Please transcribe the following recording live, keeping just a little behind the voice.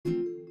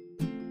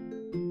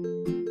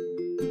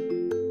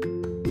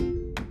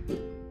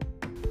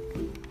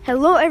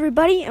Hello,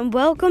 everybody, and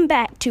welcome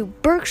back to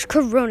Burke's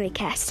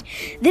CoronaCast.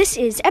 This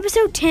is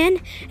episode 10,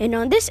 and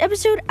on this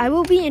episode, I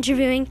will be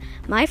interviewing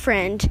my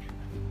friend,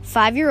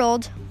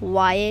 5-year-old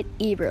Wyatt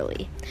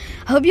Eberly.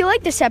 I hope you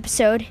like this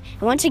episode,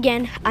 and once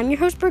again, I'm your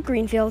host, Burke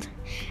Greenfield,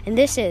 and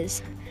this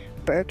is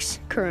Burke's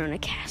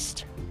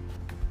CoronaCast.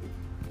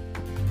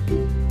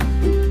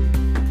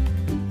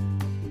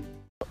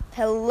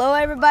 Hello,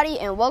 everybody,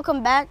 and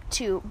welcome back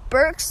to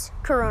Burke's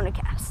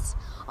CoronaCast.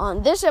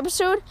 On this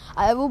episode,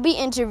 I will be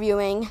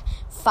interviewing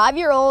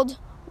 5-year-old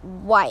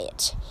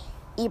Wyatt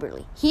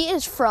Eberly. He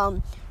is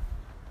from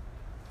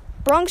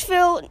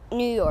Bronxville,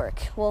 New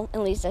York. Well,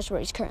 at least that's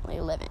where he's currently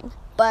living.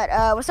 But,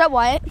 what's up,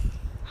 Wyatt?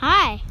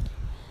 Hi.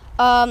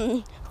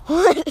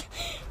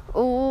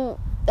 You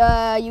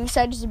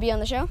excited to be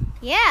on the show?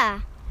 Yeah.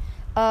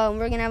 We're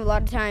going to have a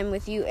lot of time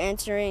with you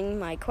answering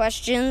my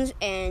questions,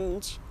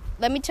 and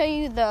let me tell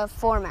you the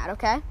format,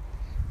 okay?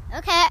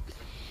 Okay.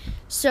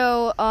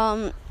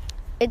 So,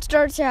 it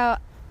starts out,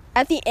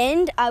 at the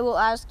end, I will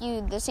ask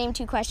you the same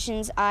 2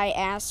 questions I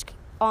ask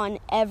on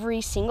every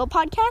single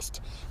podcast,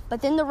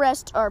 but then the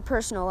rest are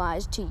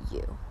personalized to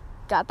you.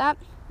 Got that?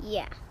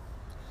 Yeah.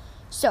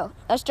 So,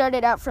 let's start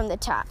it out from the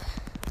top.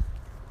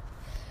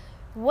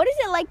 What is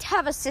it like to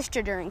have a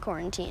sister during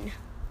quarantine?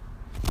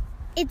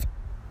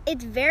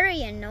 It's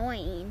very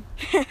annoying.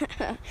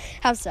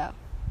 How so?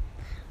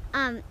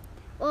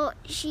 Well,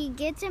 she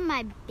gets in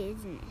my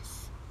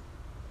business.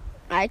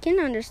 I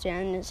can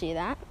understand and see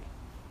that.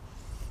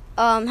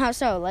 How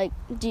so? Like,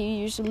 do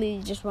you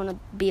usually just want to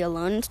be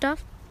alone and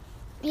stuff?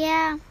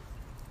 Yeah.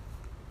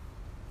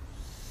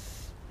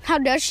 How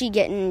does she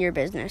get in your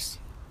business?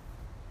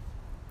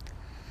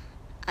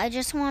 I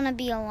just want to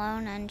be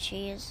alone, and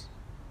she's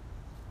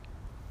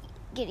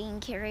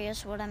getting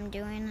curious what I'm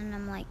doing, and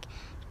I'm like,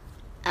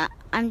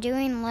 I'm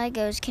doing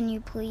Legos. Can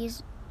you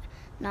please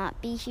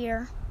not be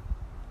here?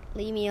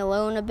 Leave me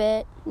alone a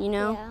bit, you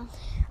know? Yeah.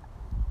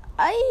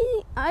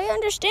 I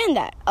understand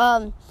that.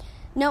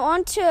 Now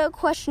on to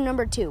question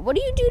number 2. What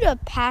do you do to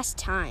pass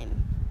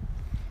time?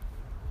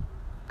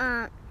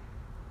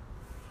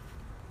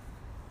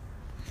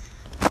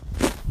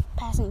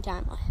 Passing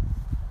time.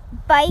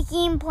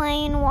 Biking,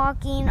 playing,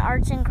 walking,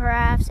 arts and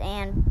crafts,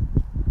 and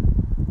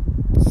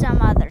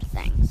some other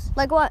things.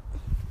 Like what?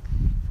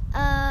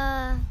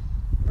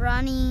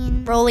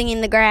 Running. Rolling in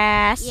the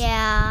grass.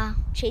 Yeah.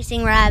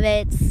 Chasing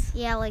rabbits.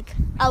 Yeah, like...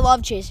 I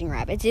love chasing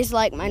rabbits. It's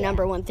like my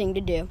number one thing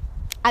to do.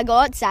 I go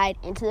outside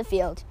into the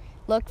field,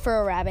 look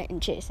for a rabbit,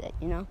 and chase it,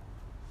 you know?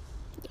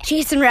 Yeah.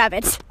 Chasing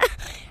rabbits.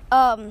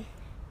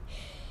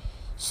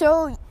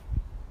 So,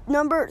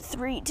 number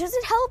 3, does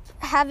it help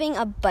having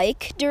a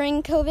bike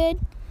during COVID?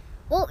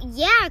 Well,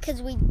 yeah,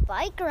 because we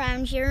bike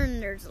around here and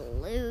there's a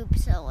loop,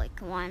 so, like,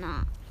 why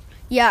not?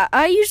 Yeah,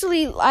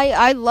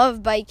 I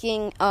love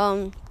biking.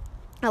 I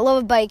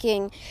love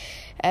biking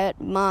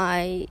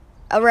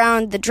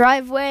around the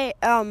driveway.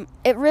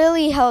 It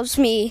really helps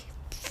me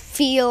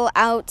feel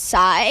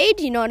outside,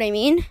 you know what I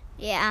mean?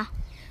 Yeah.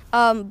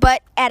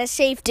 But at a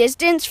safe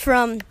distance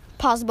from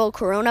possible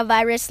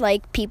coronavirus,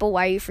 like, people,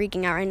 why are you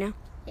freaking out right now?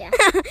 Yeah.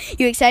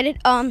 You excited?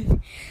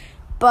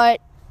 But,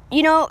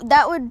 you know,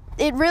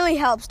 it really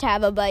helps to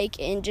have a bike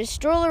and just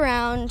stroll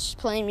around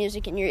playing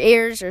music in your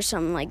ears or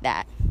something like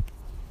that.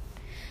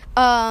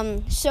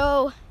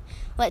 So,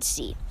 let's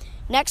see.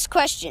 Next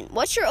question.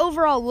 What's your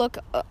overall look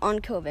on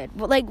COVID?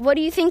 Like, what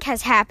do you think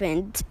has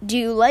happened? Do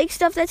you like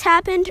stuff that's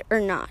happened or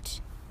not?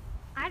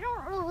 I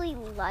don't really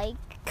like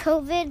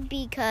COVID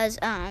because,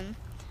 I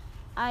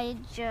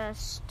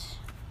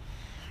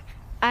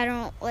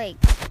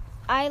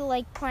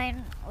like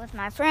playing with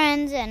my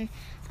friends, and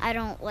I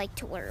don't like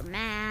to wear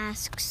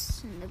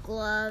masks, and the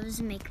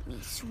gloves make me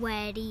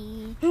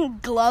sweaty.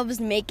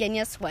 Gloves making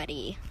you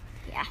sweaty.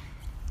 Yeah.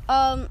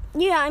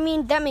 Yeah, I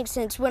mean, that makes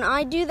sense. When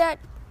I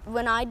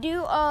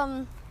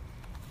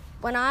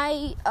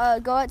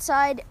go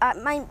outside,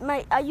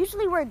 I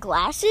usually wear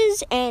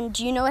glasses, and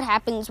do you know what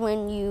happens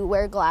when you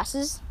wear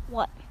glasses?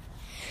 What?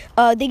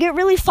 They get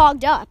really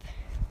fogged up.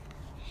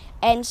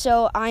 And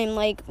so I'm,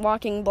 like,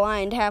 walking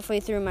blind halfway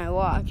through my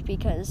walk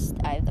because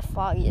I have the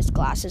foggiest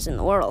glasses in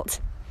the world.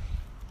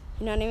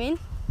 You know what I mean?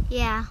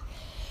 Yeah.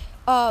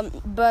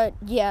 But,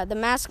 yeah, the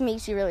mask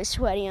makes you really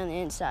sweaty on the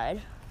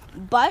inside.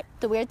 But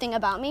the weird thing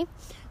about me,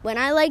 when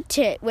I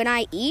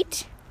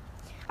eat,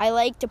 I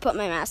like to put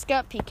my mask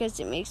up because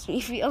it makes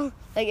me feel,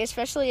 like,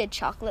 especially a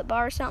chocolate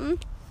bar or something,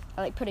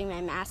 I like putting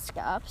my mask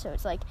up, so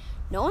it's like,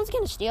 no one's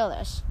going to steal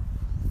this.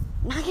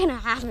 Not going to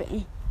happen.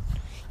 You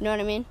know what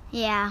I mean?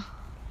 Yeah.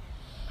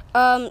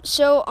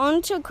 So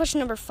on to question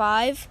number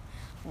 5.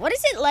 What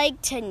is it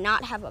like to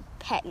not have a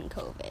pet in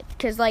COVID?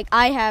 Because, like,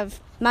 I have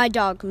my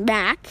dog,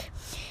 Mac,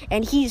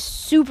 and he's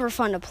super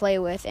fun to play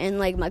with. And,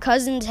 like, my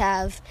cousins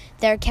have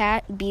their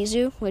cat,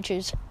 Bisou, which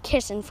is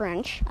kiss in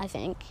French, I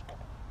think.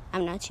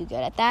 I'm not too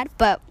good at that.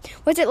 But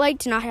what's it like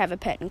to not have a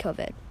pet in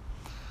COVID?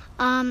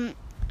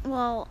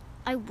 Well,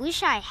 I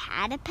wish I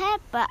had a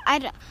pet, but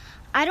I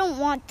don't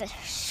want the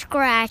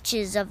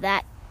scratches of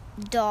that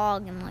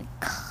dog and, like...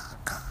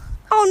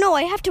 Oh, no,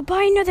 I have to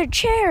buy another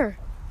chair.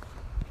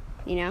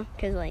 you know,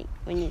 because like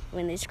when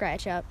they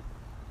scratch up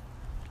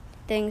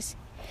things.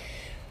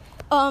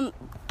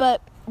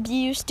 But do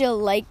you still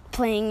like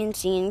playing and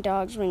seeing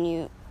dogs when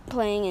you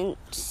playing and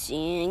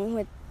seeing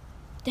with?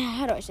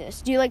 How do I say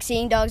this? Do you like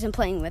seeing dogs and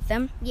playing with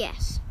them?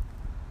 Yes.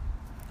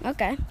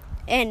 Okay.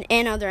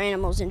 And other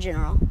animals in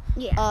general.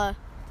 Yeah.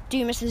 Do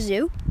you miss the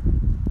zoo?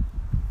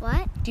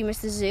 What? Do you miss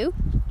the zoo?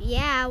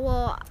 Yeah,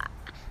 well,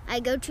 I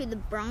go to the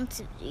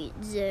Bronx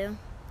Zoo.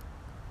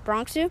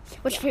 Bronx Zoo?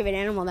 What's your favorite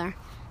animal there?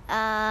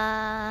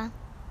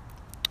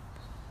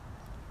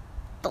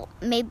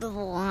 Maybe the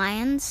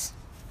lions.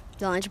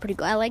 The lions are pretty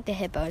cool. I like the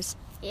hippos.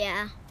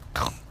 Yeah.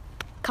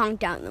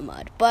 Conked out in the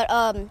mud. But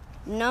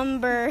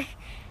number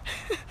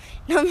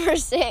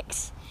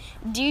 6.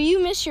 Do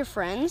you miss your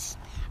friends?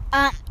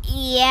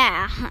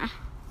 Yeah. How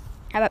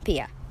about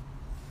Pia?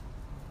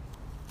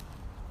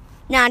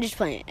 No, I'm just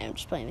playing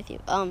with you.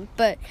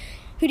 But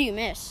who do you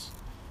miss?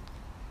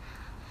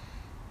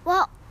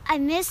 Well, I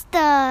miss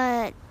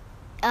the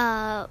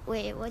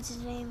what's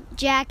his name?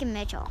 Jack and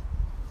Mitchell.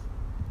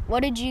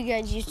 What did you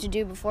guys used to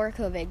do before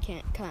COVID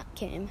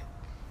came?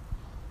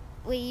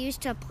 We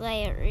used to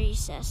play at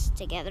recess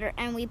together,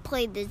 and we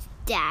played this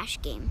dash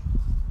game.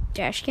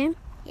 Dash game?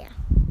 Yeah.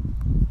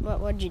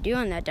 What did you do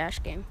on that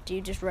dash game? Do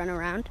you just run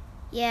around?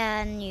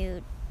 Yeah, and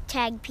you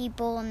tag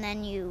people, and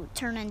then you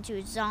turn into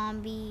a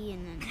zombie,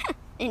 and then...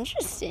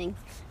 Interesting.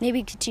 Maybe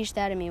you could teach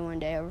that to me one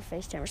day over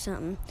FaceTime or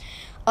something.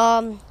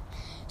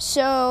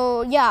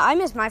 So, yeah, I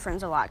miss my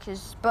friends a lot,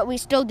 but we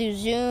still do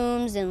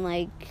Zooms and,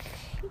 like,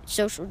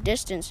 social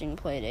distancing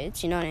play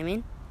dates, you know what I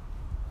mean?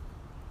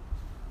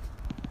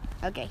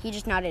 Okay, he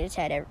just nodded his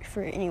head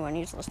for anyone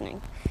who's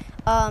listening.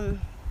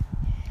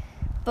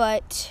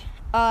 But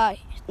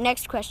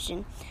next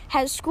question.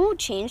 Has school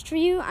changed for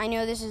you? I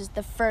know this is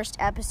the first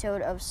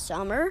episode of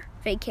summer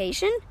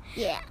vacation.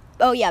 Yeah.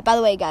 Oh, yeah, by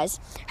the way, guys,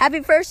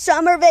 happy first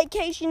summer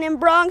vacation in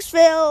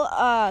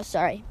Bronxville.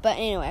 Sorry, but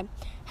anyway,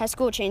 has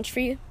school changed for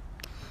you?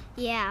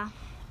 Yeah.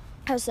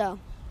 How so?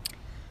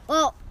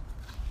 Well,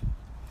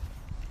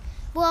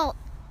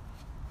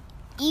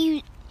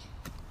 you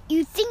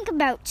think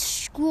about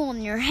school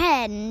in your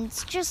head, and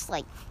it's just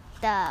like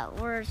the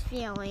worst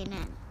feeling,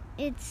 and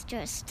it's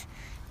just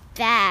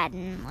bad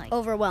and like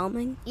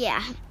Overwhelming.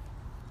 yeah.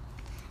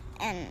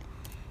 And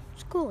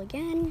School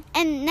again.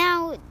 and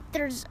now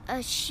there's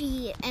a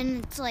sheet,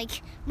 and it's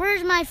like,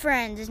 where's my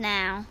friends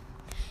now?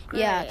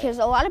 Yeah, because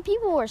a lot of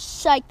people were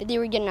psyched that they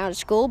were getting out of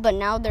school, but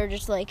now they're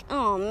just like,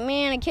 oh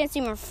man, I can't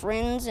see my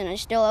friends, and I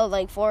still have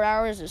like 4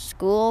 hours of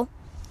school.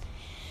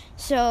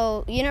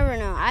 So you never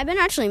know. I've been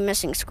actually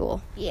missing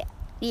school.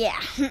 Yeah.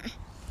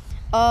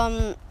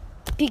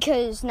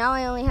 Because now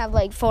I only have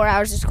like 4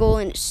 hours of school,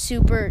 and it's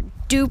super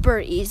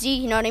duper easy.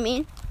 You know what I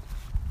mean?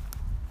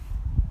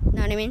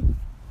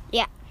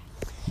 Yeah.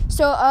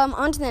 So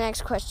on to the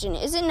next question.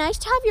 Is it nice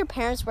to have your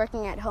parents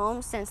working at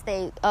home since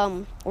they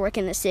work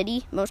in the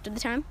city most of the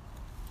time?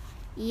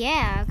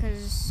 Yeah,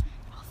 because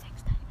I'll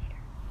fix that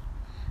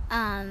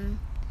later.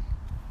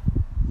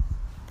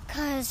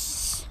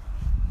 Cause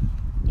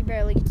You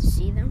barely get to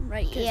see them,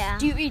 right? 'Cause Yeah.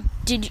 Do you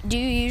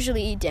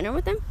usually eat dinner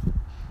with them?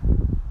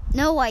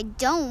 no, I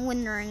don't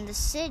when they're in the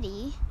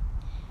city.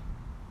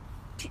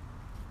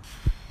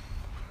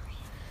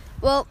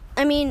 Well,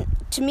 I mean,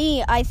 to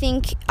me, I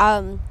think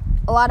a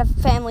lot of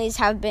families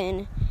have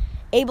been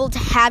able to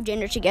have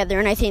dinner together,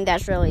 and I think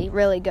that's really,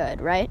 really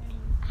good, right?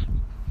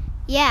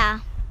 Yeah.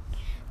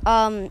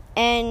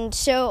 And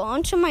so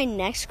on to my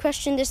next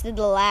question. This is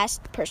the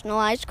last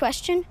personalized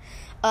question.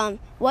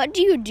 What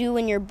do you do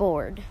when you're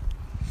bored?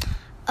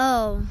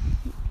 Oh,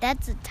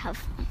 that's a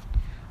tough one.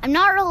 I'm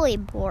not really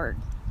bored.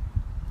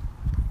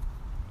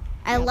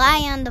 I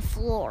lie on the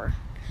floor.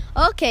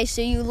 Okay,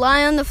 so you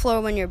lie on the floor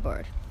when you're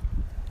bored.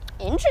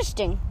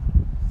 Interesting.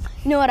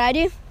 You know what I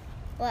do?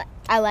 What?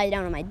 I lie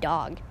down on my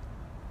dog.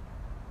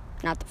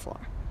 Not the floor.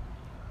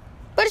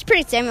 But it's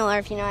pretty similar,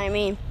 if you know what I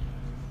mean.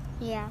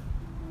 Yeah.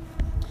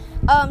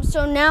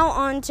 So now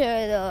on to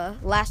the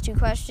last two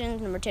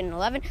questions, number 10 and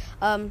 11.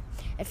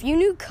 If you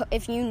knew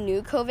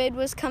COVID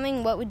was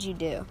coming, what would you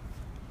do?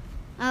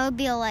 I would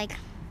be like,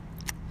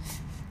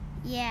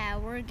 yeah,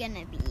 we're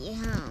gonna be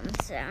home,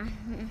 so.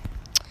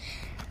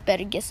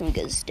 Better get some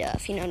good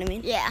stuff, you know what I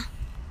mean? Yeah.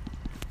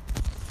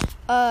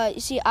 You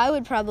see, I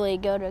would probably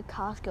go to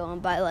Costco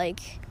and buy,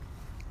 like,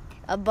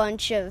 a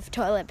bunch of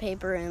toilet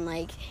paper and,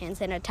 like, hand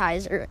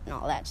sanitizer and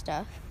all that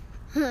stuff.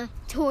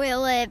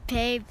 Toilet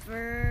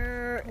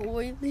paper.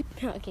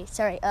 Okay,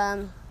 sorry.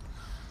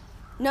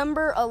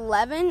 Number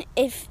 11,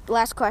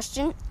 last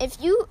question.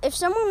 If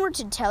someone were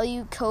to tell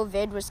you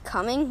COVID was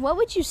coming, what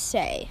would you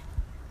say?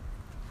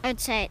 I'd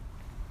say,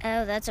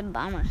 oh, that's a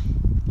bummer.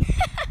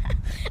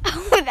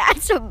 Oh,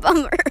 that's a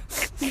bummer.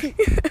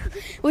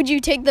 Would you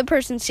take the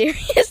person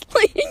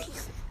seriously?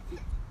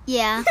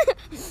 Yeah.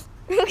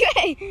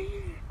 Okay.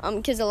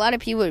 Because a lot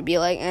of people would be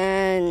like,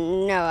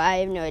 no, I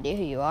have no idea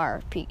who you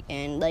are,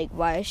 and like,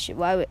 why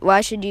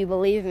should you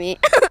believe me?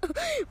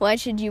 Why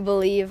should you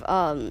believe?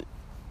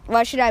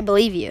 Why should I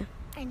believe you?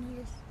 I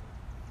need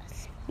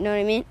You know what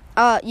I mean?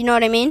 You know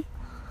what I mean?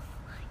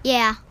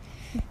 Yeah.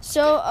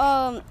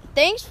 So,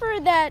 thanks for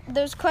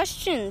those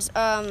questions.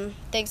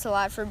 Thanks a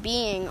lot for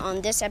being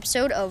on this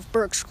episode of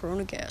Burke's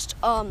Coronacast.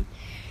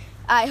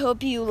 I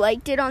hope you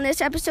liked it on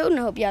this episode, and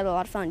I hope you had a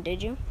lot of fun.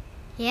 Did you?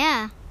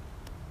 Yeah.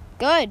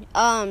 Good.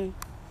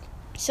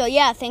 So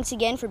yeah, thanks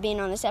again for being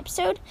on this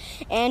episode,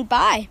 and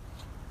bye.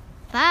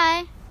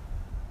 Bye.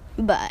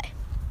 Bye.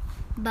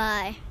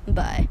 Bye.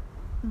 Bye.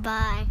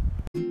 Bye.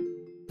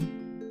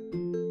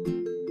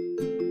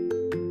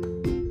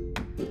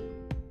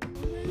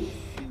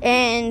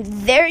 And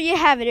there you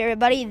have it,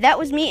 everybody. That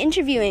was me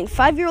interviewing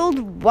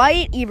 5-year-old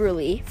Wyatt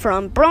Eberly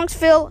from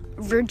Bronxville,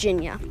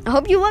 Virginia. I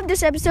hope you loved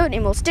this episode,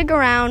 and we'll stick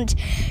around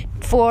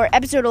for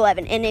episode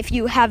 11. And if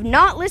you have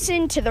not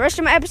listened to the rest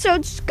of my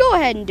episodes, go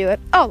ahead and do it.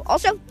 Oh,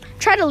 also,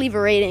 try to leave a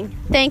rating.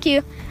 Thank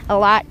you a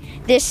lot.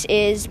 This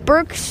is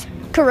Burke's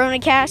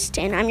Coronacast,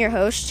 and I'm your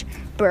host,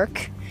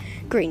 Burke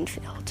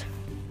Greenfield.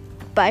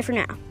 Bye for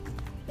now.